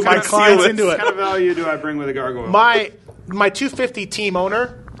 Gargoyles. My client's into it. What kind of value do I bring with a gargoyle? My 250 team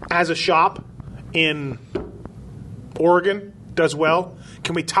owner has a shop in Oregon, does well.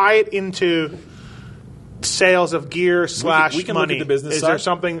 Can we tie it into sales of gear slash we can money. look at the business Is side. there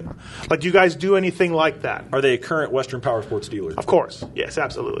something like? Do you guys do anything like that? Are they a current Western Power Sports dealer? Of course, yes,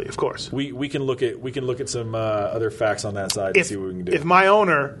 absolutely, of course. We can look at some other facts on that side and see what we can do. If my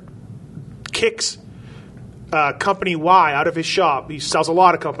owner kicks company Y out of his shop, he sells a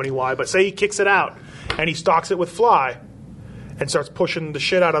lot of company Y, but say he kicks it out and he stocks it with Fly and starts pushing the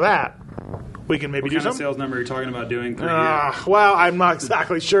shit out of that, we can maybe What do kind of something. sales number are you talking about doing per year? Well, I'm not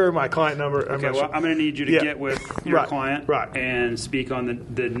exactly sure my client number. Okay, well, I'm going to need you to get with your Right, client right. and speak on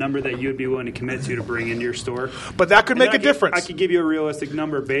the number that you would be willing to commit to bring into your store. But that could And make then a difference. I could give you a realistic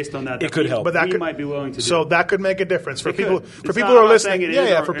number based on that. It could help. But that we could, might be willing to do. So that could make a difference for It could. people. It's For not- people who I'm are not saying listening, it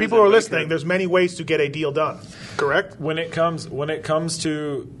is or for isn't, people who are but it listening, could. there's many ways to get a deal done. Correct? When it comes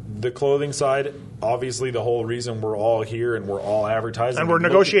to the clothing side, obviously the whole reason we're all here and we're all advertising And we're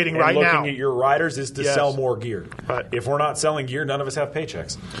negotiating right now. Looking at your riders is to Yes. sell more gear. Right. If we're not selling gear, none of us have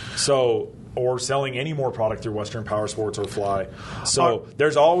paychecks. So, or selling any more product through Western Power Sports or Fly. So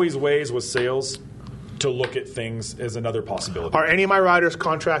there's always ways with sales to look at things as another possibility. Are any of my riders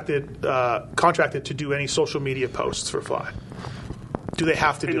contracted to do any social media posts for Fly? Do they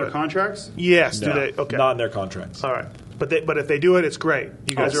have to in do their it? contracts. Yes. No, Do they? Okay. Not in their contracts. All right. But if they do it, it's great.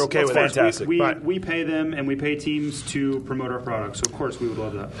 You guys are okay that's with that. fantastic. We pay them and we pay teams to promote our products. So of course we would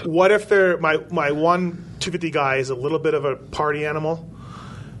love that. What if they're my one 250 guy is a little bit of a party animal?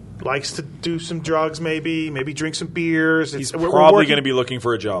 Likes to do some drugs, maybe drink some beers. He's We're probably working- going to be looking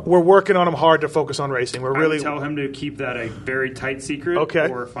for a job. We're working on him hard to focus on racing. We're I really would tell him to keep that a very tight secret. Okay.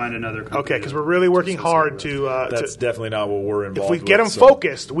 Or find another company. okay because we're really working hard to. That's definitely not what we're if involved we with. get them so.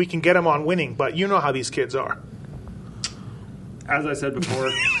 focused, we can get them on winning. But you know how these kids are. As I said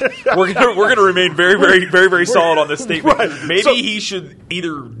before, we're gonna remain very, very, very, very solid on this statement. Right. Maybe So- he should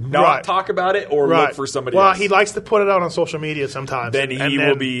either not Right. talk about it or Right. look for somebody well, else. he likes to put it out on social media sometimes. then and he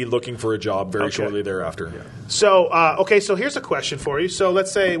will be looking for a job very Okay. shortly thereafter. So, so here's a question for you. So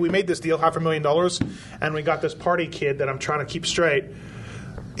let's say we made this deal, $500,000, and we got this party kid that I'm trying to keep straight.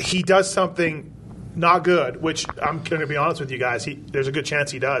 He does something not good, which I'm going to be honest with you guys. There's a good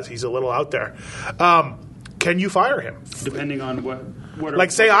chance he does. He's a little out there. Can you fire him? depending on what Like,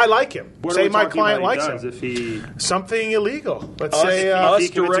 say I like him. what are Say we my talking client about he likes does him. If he Something illegal. Let's Us- say us if he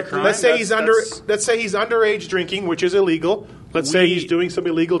commits a directly- crime, let's say he's that's- let's say he's underage drinking, which is illegal. Let's say We- he's doing some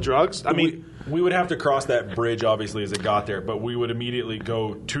illegal drugs. I mean, we would have to cross that bridge, obviously, as it got there, but we would immediately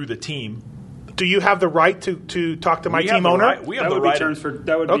go to the team. do you have the right to talk to my We have team the owner? right- we have that the would right. be terms for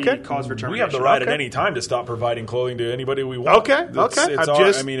that would Okay. be cause for termination. We have the right at Okay. any time to stop providing clothing to anybody we want. Okay, It's okay. It's I'm our,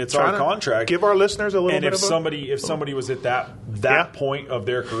 just I mean, it's trying our to contract. give our listeners a little and bit if of a- somebody was at that Yeah. point of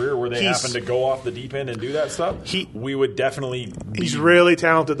their career where they He's- happen to go off the deep end and do that stuff, we would definitely. He's really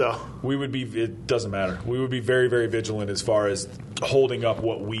talented, though. We would be. It doesn't matter. We would be very, very vigilant as far as holding up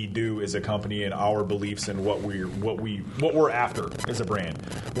what we do as a company and our beliefs and what we're after as a brand.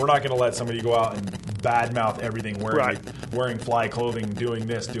 We're not going to let somebody go out and badmouth everything wearing Fly clothing, doing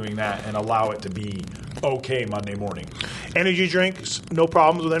this, doing that, and allow it to be okay Monday morning. Energy drinks, no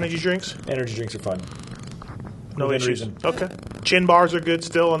problems with energy drinks? Energy drinks are fun. No Within issues. reason. Okay. Chin bars are good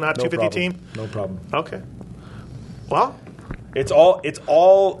still on that No 250 problem. team? No problem. Okay. Well, It's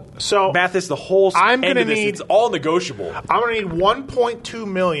all. So, Matthes, the whole I'm end gonna of this, need- it's all negotiable. I'm going to need $1.2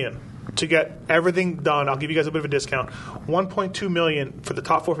 million to get everything done. I'll give you guys a bit of a discount. $1.2 million for the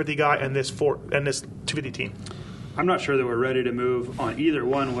top 450 guy and this 250 team. I'm not sure that we're ready to move on either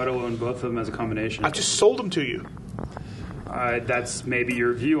one, let alone both of them as a combination. I've just sold them to you. That's maybe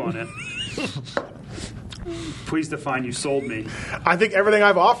your view on it. Please define you sold me. I think everything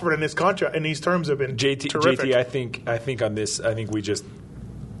I've offered in this contract, in these terms, have been terrific. JT, I think on this, I think we just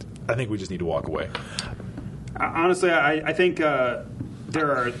need to walk away. Honestly, I think there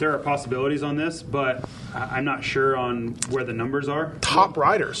are possibilities on this, but I'm not sure on where the numbers are. Top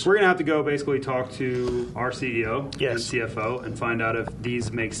riders. We're going to have to go basically talk to our CEO Yes. and CFO and find out if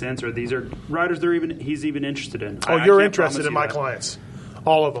these make sense or these are riders he's even interested in. Oh, I you're can't interested promise in you my that. clients.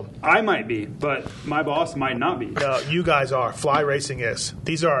 All of them. I might be, but my boss might not be. No, you guys are. Fly Racing is.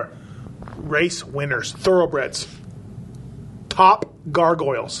 These are race winners, thoroughbreds, top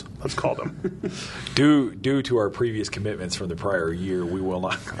gargoyles. Let's call them. Due to our previous commitments from the prior year, we will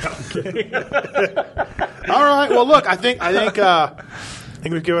not. All right. Well, look, I think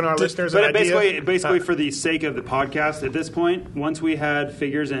we've given our listeners an But idea. basically, for the sake of the podcast, at this point, once we had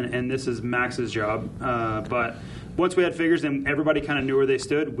figures, and this is Max's job, but once we had figures and everybody kind of knew where they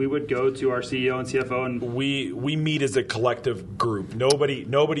stood, we would go to our CEO and CFO and We meet as a collective group.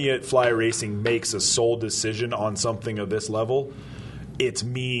 Nobody at Fly Racing makes a sole decision on something of this level. It's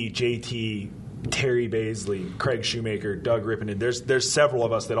me, JT, Terry Baisley, Craig Shoemaker, Doug Rippenden. There's several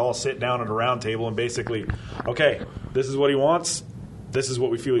of us that all sit down at a round table and basically, okay, this is what he wants. This is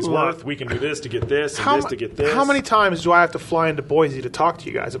what we feel he's worth. We can do this to get this and this to get this. How many times do I have to fly into Boise to talk to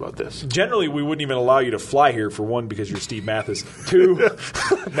you guys about this? Generally, we wouldn't even allow you to fly here, for one, because you're Steve Matthes. Two,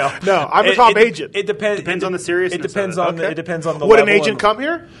 no, I'm a top agent. It depends on the seriousness. It depends on it depends on the. Would level an agent come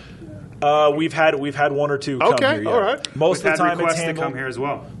here? We've had one or two come here. Yeah. All right. Most of the time it's to handled. come here as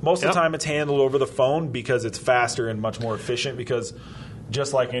well. Most of the time it's handled over the phone because it's faster and much more efficient. Because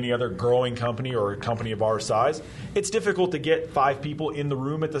just like any other growing company or a company of our size, it's difficult to get 5 people in the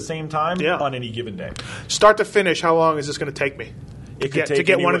room at the same time on any given day. Start to finish, how long is this going to take me? To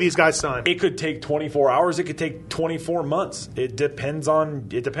get one of these guys signed. It could take 24 hours. It could take 24 months. It depends on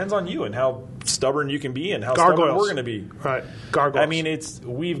you and how stubborn you can be and how stubborn we're going to be. Right. Gargoyles. I mean,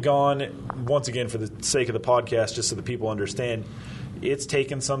 we've gone, once again, for the sake of the podcast, just so that people understand,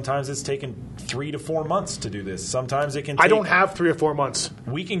 sometimes it's taken 3 to 4 months to do this. Sometimes it can take, I don't have 3 or 4 months.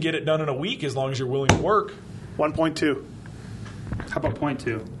 We can get it done in a week as long as you're willing to work. 1.2. How about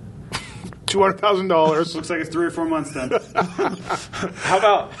 0.2? $200,000. Looks like it's 3 or 4 months then. How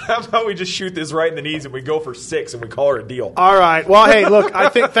about we just shoot this right in the knees and we go for 6 and we call it a deal? All right. Well, hey, look, I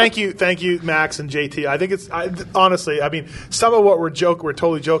think thank you, Max and JT. I think honestly, I mean, some of what we're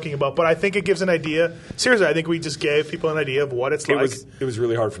totally joking about, but I think it gives an idea. Seriously, I think we just gave people an idea of what it's like. It was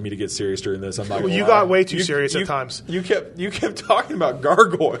really hard for me to get serious during this. I'm not gonna you lie. got way too serious at times. You kept talking about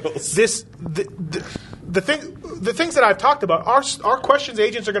gargoyles. The things that I've talked about are questions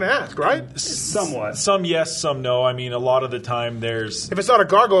agents are going to ask, right? Somewhat. Some yes, some no. I mean, a lot of the time if it's not a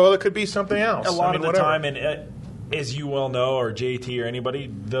gargoyle, it could be something else. A lot of the time, and as you well know, or JT or anybody,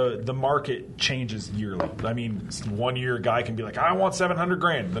 the market changes yearly. I mean, one year a guy can be like, I want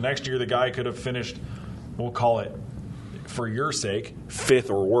 $700,000. The next year the guy could have finished, we'll call it, for your sake, 5th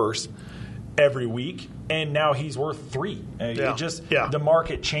or worse every week, and now he's worth 3. The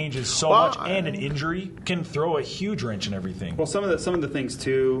market changes so much, and an injury can throw a huge wrench in everything. Well, some of the things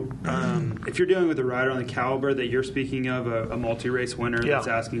too. If you're dealing with a rider on the caliber that you're speaking of, a multi-race winner that's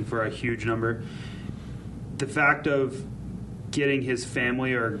asking for a huge number, the fact of getting his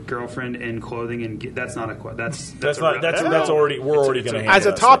family or girlfriend in clothing and that's not a we're already going to handle. As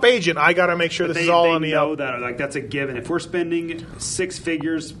a top agent, I got to make sure this is all on the know that like that's a given. If we're spending 6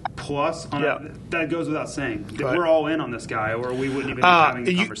 figures plus on that goes without saying. Right. We're all in on this guy, or we wouldn't even be having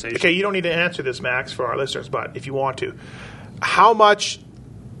the conversation. Okay, you don't need to answer this, Max, for our listeners, but if you want to, how much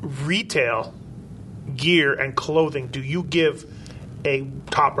retail gear and clothing do you give a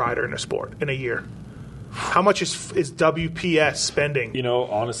top rider in a sport in a year? How much is WPS spending? You know,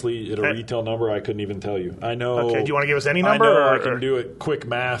 honestly, at a retail number, I couldn't even tell you. I know. Okay, do you want to give us any number? I can do it quick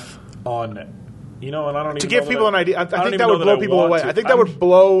math on, and I don't even to give people an idea. I think that would blow people away. I think that would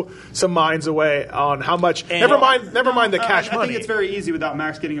blow some minds away on how much. Never mind the cash money. I think it's very easy without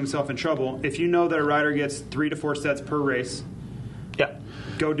Max getting himself in trouble. If you know that a rider gets 3 to 4 sets per race,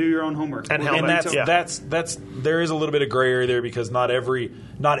 go do your own homework. And that's there is a little bit of gray area there because not every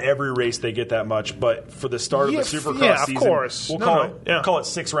race they get that much. But for the start of the Supercross season, of course. We'll call it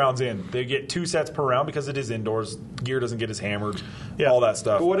 6 rounds in. They get 2 sets per round because it is indoors. Gear doesn't get as hammered. All that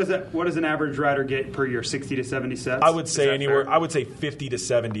stuff. But what does an average rider get per year? 60 to 70 sets. I would say anywhere. Fair? I would say 50 to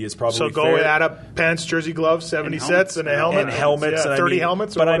 70 is probably. So go add up pants, jersey, gloves, 70 sets, and a helmet, and helmets, and 30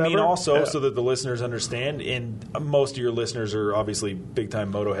 helmets. But I mean also so that the listeners understand, and most of your listeners are obviously big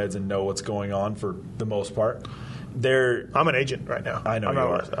time moto heads and know what's going on for the most part. I'm an agent right now. I know you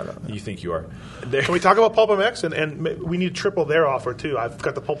are. You think you are. Can we talk about Pulp MX? And we need to triple their offer, too. I've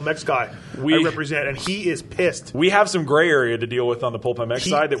got the Pulp MX guy I represent, and he is pissed. We have some gray area to deal with on the Pulp MX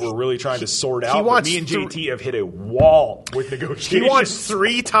side that we're really trying to sort out. But me and JT have hit a wall with negotiations. He wants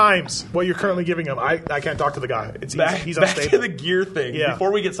 3 times what you're currently giving him. I can't talk to the guy. He's unstable. Back to the gear thing. Yeah.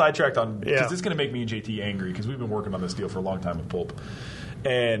 Before we get sidetracked on, because this is going to make me and JT angry, because we've been working on this deal for a long time with Pulp.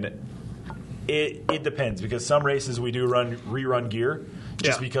 And it depends, because some races we do rerun gear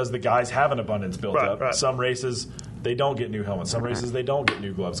just because the guys have an abundance built up. Right. Some races they don't get new helmets. Some races they don't get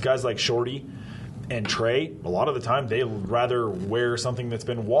new gloves. Guys like Shorty and Trey, a lot of the time they'd rather wear something that's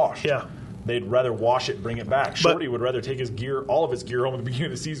been washed. Yeah. They'd rather wash it, bring it back. Shorty would rather take all of his gear home at the beginning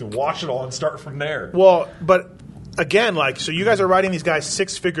of the season, wash it all, and start from there. Well, but again, so you guys are writing these guys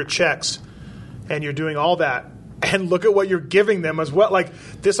 6-figure checks, and you're doing all that, and look at what you're giving them as well. Like,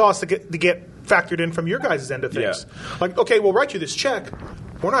 this all has to get factored in from your guys' end of things. Yeah. Like, okay, we'll write you this check.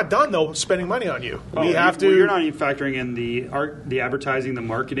 We're not done, though, spending money on you. We have to. You're not even factoring in the advertising, the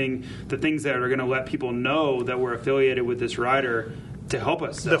marketing, the things that are going to let people know that we're affiliated with this rider. to help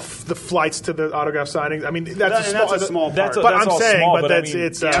us. The flights to the autograph signings. I mean, that's a small part. But I'm saying, but that's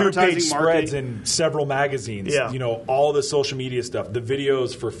it's two-page spreads in several magazines. Yeah. You know, all the social media stuff, the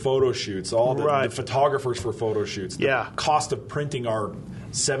videos for photo shoots, all the photographers for photo shoots. The cost of printing our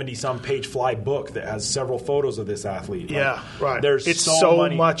 70-some page fly book that has several photos of this athlete. There's so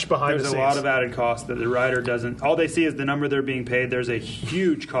much behind the scenes. There's a lot of added cost that the rider doesn't. All they see is the number they're being paid. There's a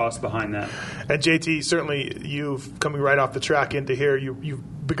huge cost behind that. And JT, certainly you've coming right off the track into here,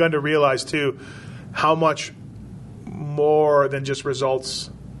 you've begun to realize too how much more than just results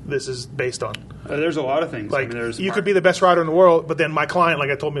this is based on. There's a lot of things. Like, you could be the best rider in the world, but then my client, like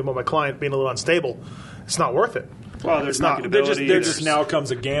I told me about my client being a little unstable, it's not worth it. Well, there's not. There just now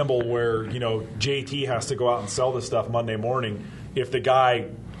comes a gamble where, you know, JT has to go out and sell this stuff Monday morning. If the guy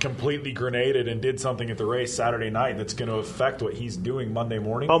completely grenaded and did something at the race Saturday night that's going to affect what he's doing Monday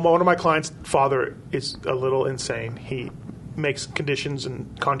morning. One of my clients' father is a little insane. He makes conditions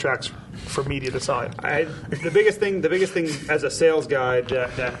and contracts for media to sign. The biggest thing as a sales guy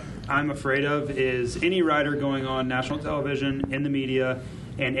that I'm afraid of is any rider going on national television, in the media,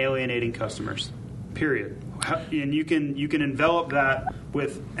 and alienating customers. Period. And you can envelop that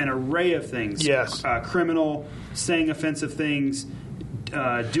with an array of things. Yes. Criminal, saying offensive things,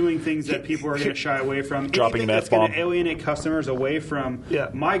 doing things that people are going to shy away from. Dropping an Anything that's F-bomb. going to alienate customers away from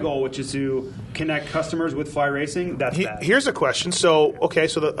my goal, which is to connect customers with fly racing. That's bad. Here's a question. So,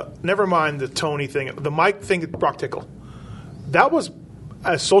 never mind the Tony thing. The Mike thing at Brock Tickle. That was,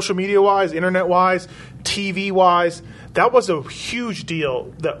 social media-wise, internet-wise, TV-wise, that was a huge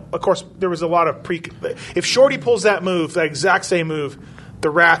deal. Of course, there was a lot of if Shorty pulls that move, that exact same move, the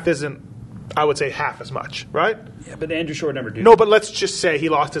wrath isn't, I would say, half as much, right? Yeah, but Andrew Short never did. No, but let's just say he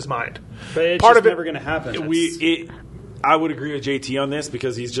lost his mind. But it's just never going to happen. I would agree with JT on this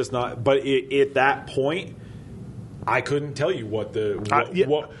because he's just not. But at that point, I couldn't tell you what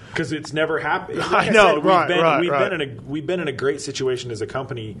because it's never happened. Like I know, we've been in a great situation as a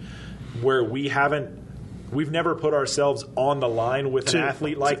company where we've never put ourselves on the line with an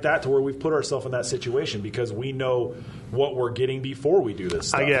athlete like that to where we've put ourselves in that situation because we know what we're getting before we do this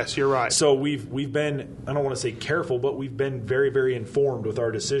stuff. I guess you're right. So we've been, I don't want to say careful, but we've been very, very informed with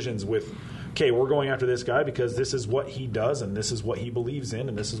our decisions with, okay, we're going after this guy because this is what he does and this is what he believes in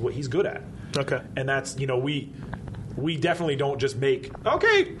and this is what he's good at. Okay. And that's, we definitely don't just make,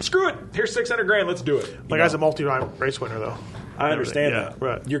 okay, screw it, here's $600,000, let's do it. My guy's a multi-round race winner, though. I understand that.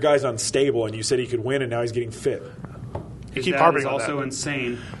 Right. Your guy's unstable, and you said he could win, and now he's getting fit. His dad is also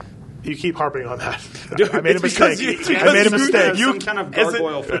insane. You keep harping on that. Dude, I made a mistake. I made a mistake. Some kind of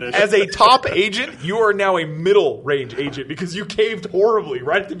gargoyle fetish. As a top agent, you are now a middle range agent because you caved horribly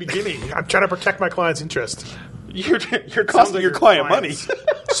right at the beginning. I'm trying to protect my client's interest. You're costing your client money.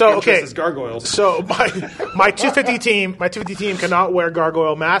 So okay, gargoyles. So my 250 team cannot wear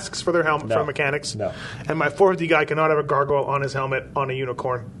gargoyle masks for their helmet for mechanics. No. And my 450 guy cannot have a gargoyle on his helmet on a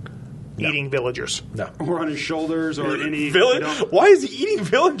unicorn eating villagers. No. Or on his shoulders or any Why is he eating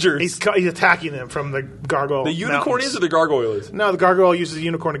villagers? He's attacking them from the gargoyle. The unicorn mountains. is or the gargoyle is? No, the gargoyle uses the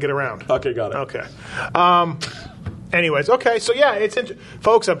unicorn to get around. Okay, got it. Okay. Anyways, okay, so yeah, it's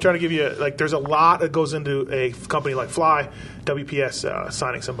folks. I'm trying to give you there's a lot that goes into a company like Fly, WPS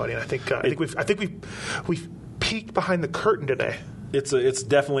signing somebody, and I think we've peeked behind the curtain today. It's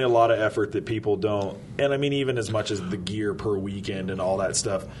definitely a lot of effort that people don't, and I mean even as much as the gear per weekend and all that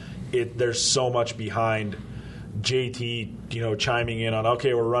stuff, there's so much behind. JT, chiming in on,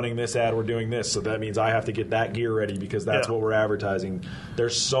 okay, we're running this ad, we're doing this, so that means I have to get that gear ready because that's what we're advertising.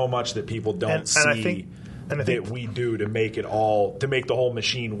 There's so much that people don't see. And I think we do to make the whole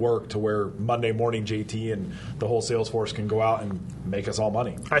machine work to where Monday morning JT and the whole sales force can go out and make us all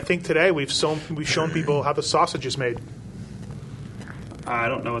money. I think today we've shown people how the sausage is made. I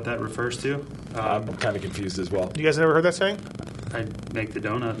don't know what that refers to. I'm kind of confused as well. You guys never heard that saying? I make the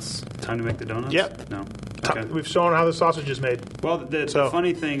donuts. Time to make the donuts? Yep. No. Okay. We've shown how the sausage is made. Well, the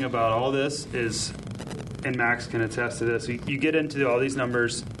funny thing about all this is, and Max can attest to this, you get into all these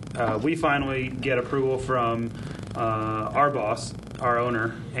numbers. We finally get approval from our boss, our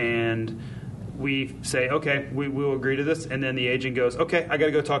owner, and we say, okay, we will agree to this. And then the agent goes, okay, I got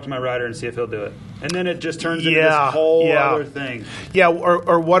to go talk to my rider and see if he'll do it. And then it just turns into this whole other thing. Yeah,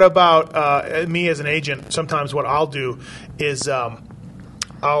 or what about me as an agent? Sometimes what I'll do is I'll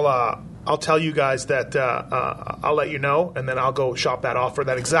tell you guys that I'll let you know, and then I'll go shop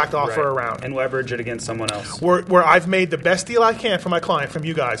that exact offer around. And leverage it against someone else. Where I've made the best deal I can for my client from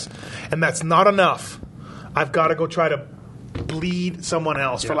you guys, and that's not enough. I've got to go try to bleed someone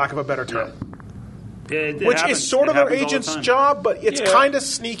else, for lack of a better term. which happens. is sort It of our happens all the agent's time. job, but it's kind of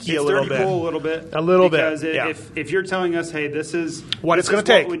sneaky It's a little dirty bit. pool a little bit. A little bit, because yeah. if you're telling us, hey, this is What this it's gonna is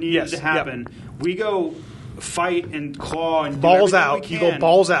take. what we need Yes, to happen, we go fight and claw and do Balls everything out. we You go can.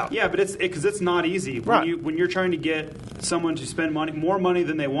 balls out. Yeah, but it's because it's not easy Right. when you're trying to get someone to spend more money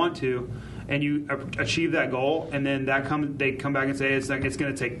than they want to. And you achieve that goal, and then they come back and say it's going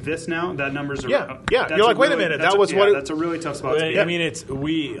to take this now. That number's Yeah. that's You're like, wait a minute, that was what it- that's a really tough spot. To be I in. mean,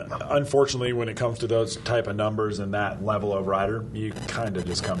 we unfortunately, when it comes to those type of numbers and that level of rider, you kind of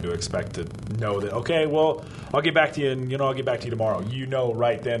just come to expect to know that. Okay, well, I'll get back to you, and I'll get back to you tomorrow.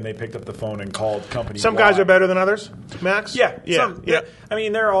 Right then they picked up the phone and called company. Some guys are better than others, Max? Yeah, Yeah. I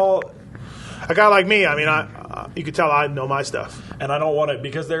mean, they're all. A guy like me, I mean, you can tell I know my stuff. And I don't want to,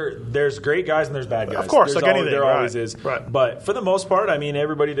 because there's great guys and there's bad guys. Of course, there's like anything. There Right. always is. Right. But for the most part, I mean,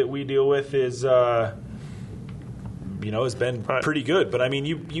 everybody that we deal with is, has been Right. pretty good. But I mean,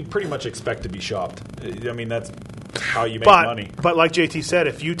 you pretty much expect to be shopped. I mean, that's how you make money. But like JT said,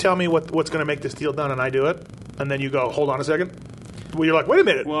 if you tell me what's going to make this deal done and I do it, and then you go, hold on a second, well, you're like, wait a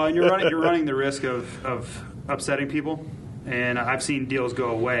minute. Well, and you're running the risk of upsetting people, and I've seen deals go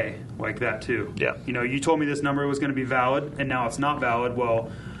away like that too. Yeah. You told me this number was going to be valid, and now it's not valid.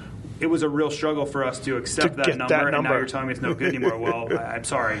 Well, it was a real struggle for us to accept get that number, that and now number. you're telling me it's no good anymore. Well, I'm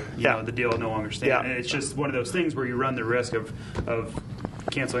sorry. The deal no longer stands. Yeah. And it's just one of those things where you run the risk of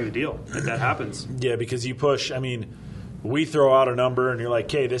canceling the deal if that happens. Yeah, because you push. I mean, we throw out a number, and you're like,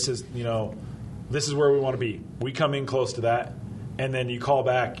 "Hey, this is where we want to be." We come in close to that, and then you call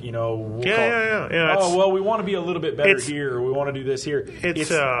back. We'll Yeah. Oh, well, we want to be a little bit better It's- here. Or we want to do this here.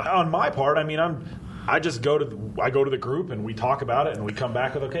 It's, on my part. I mean, I just go to the group and we talk about it and we come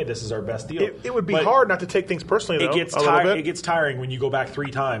back with, okay, this is our best deal. It would be But hard not to take things personally, though. It gets a little bit. It gets tiring when you go back 3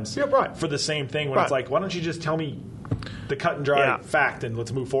 times. Yeah, right. For the same thing. When Right. it's like, why don't you just tell me the cut and dry Yeah. fact and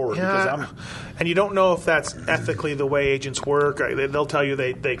let's move forward? Yeah, Because and you don't know if that's ethically the way agents work. They'll tell you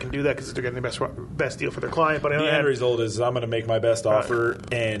they can do that because they're getting the best deal for their client. But the end result is I'm going to make my best offer,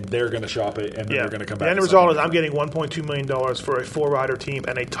 and they're going to shop it, and then they're going to come back. The end with result is something I'm getting $1.2 million for a 4-rider team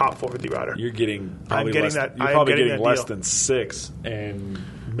and a top 450 rider. You're getting probably getting less, that- You're I am probably getting getting that less deal. than 6, and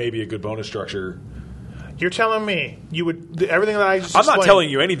maybe a good bonus structure. You're telling me you would everything that I just I'm not explained- telling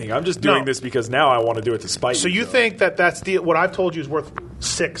you anything. I'm just doing No. this because now I want to do it to spite So you. you think that's what I've told you is worth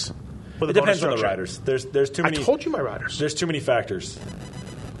 6? With It a bonus depends on the structure? riders. There's too I many. told you my riders. There's too many factors,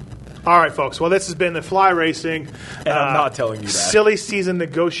 All right, folks. Well, this has been the Fly Racing. and I'm not telling you that. Silly season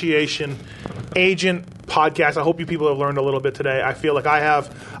negotiation agent podcast. I hope you people have learned a little bit today. I feel like I have.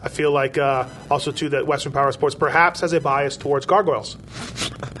 I feel like also too that Western Power Sports perhaps has a bias towards gargoyles.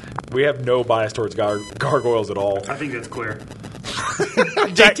 We have no bias towards gargoyles at all. I think that's clear.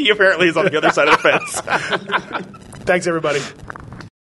 JT apparently is on the other side of the fence. Thanks, everybody.